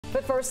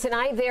But first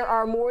tonight, there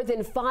are more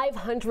than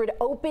 500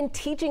 open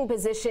teaching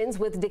positions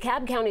with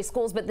DeKalb County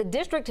Schools, but the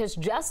district has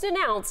just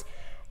announced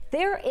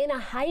they're in a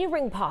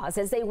hiring pause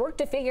as they work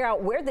to figure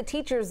out where the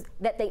teachers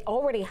that they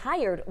already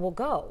hired will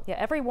go. Yeah,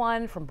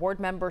 everyone from board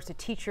members to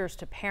teachers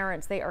to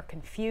parents, they are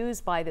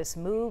confused by this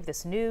move,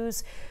 this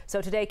news. So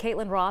today,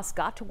 Caitlin Ross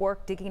got to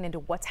work digging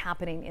into what's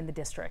happening in the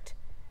district.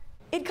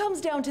 It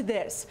comes down to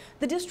this.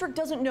 The district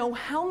doesn't know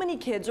how many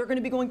kids are going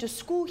to be going to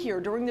school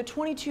here during the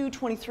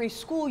 22-23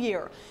 school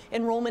year.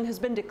 Enrollment has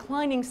been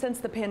declining since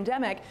the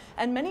pandemic,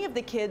 and many of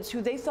the kids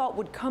who they thought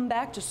would come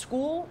back to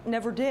school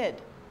never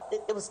did.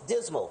 It was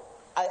dismal.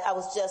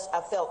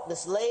 I felt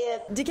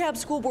misled. DeKalb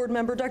School Board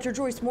member Dr.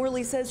 Joyce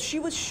Morley says she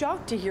was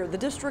shocked to hear the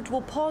district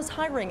will pause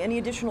hiring any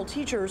additional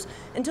teachers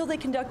until they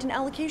conduct an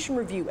allocation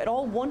review at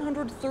all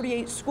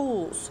 138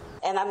 schools.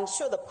 And I'm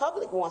sure the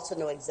public wants to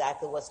know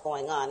exactly what's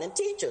going on, and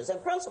teachers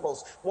and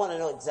principals want to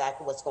know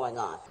exactly what's going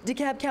on.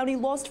 DeKalb County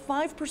lost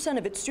 5%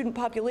 of its student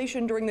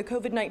population during the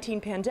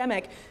COVID-19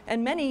 pandemic,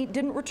 and many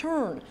didn't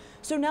return.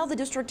 So now the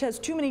district has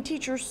too many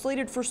teachers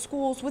slated for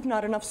schools with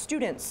not enough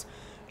students.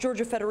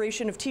 Georgia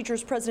Federation of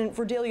Teachers President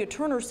Verdelia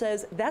Turner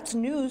says that's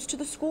news to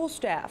the school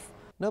staff.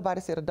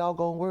 Nobody said a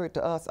doggone word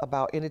to us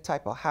about any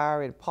type of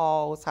hiring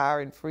pause,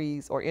 hiring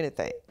freeze, or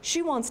anything.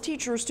 She wants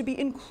teachers to be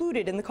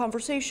included in the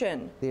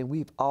conversation. Then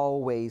we've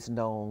always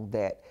known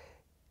that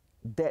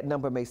that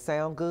number may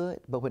sound good,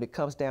 but when it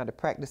comes down to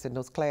practice in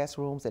those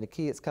classrooms and the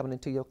kids coming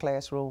into your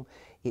classroom,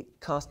 it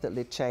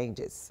constantly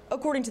changes.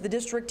 According to the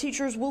district,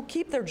 teachers will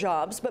keep their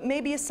jobs, but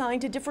may be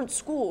assigned to different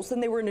schools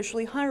than they were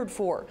initially hired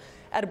for.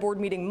 At a board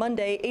meeting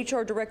Monday,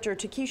 HR Director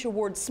Takesha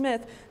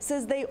Ward-Smith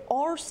says they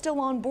are still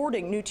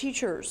onboarding new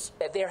teachers.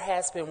 There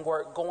has been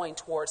work going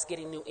towards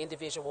getting new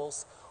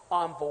individuals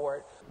on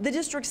board. The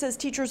district says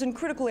teachers in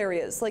critical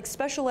areas like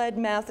special ed,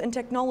 math, and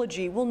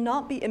technology will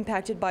not be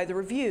impacted by the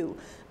review.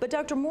 But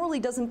Dr. Morley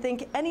doesn't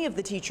think any of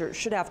the teachers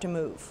should have to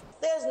move.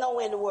 There's no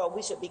way in the world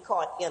we should be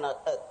caught in a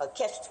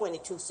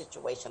catch-22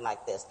 situation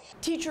like this.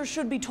 Teachers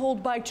should be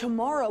told by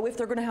tomorrow if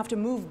they're going to have to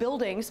move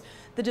buildings.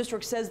 The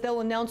district says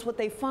they'll announce what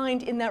they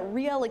find in that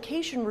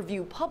reallocation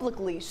review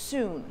publicly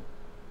soon.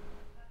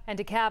 And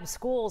DeKalb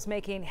schools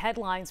making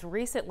headlines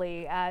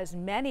recently as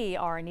many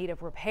are in need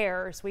of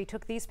repairs. We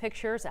took these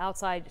pictures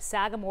outside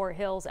Sagamore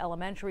Hills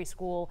Elementary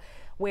School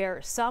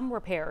where some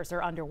repairs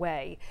are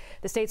underway.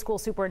 The state school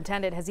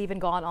superintendent has even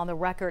gone on the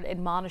record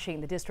admonishing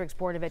the district's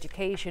Board of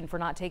Education for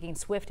not taking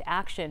swift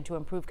action to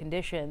improve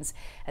conditions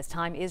as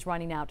time is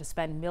running out to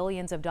spend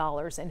millions of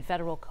dollars in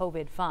federal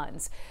COVID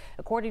funds.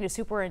 According to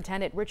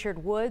Superintendent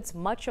Richard Woods,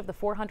 much of the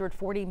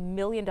 $440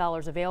 million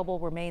available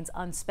remains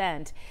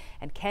unspent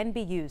and can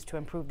be used to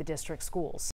improve the district's schools.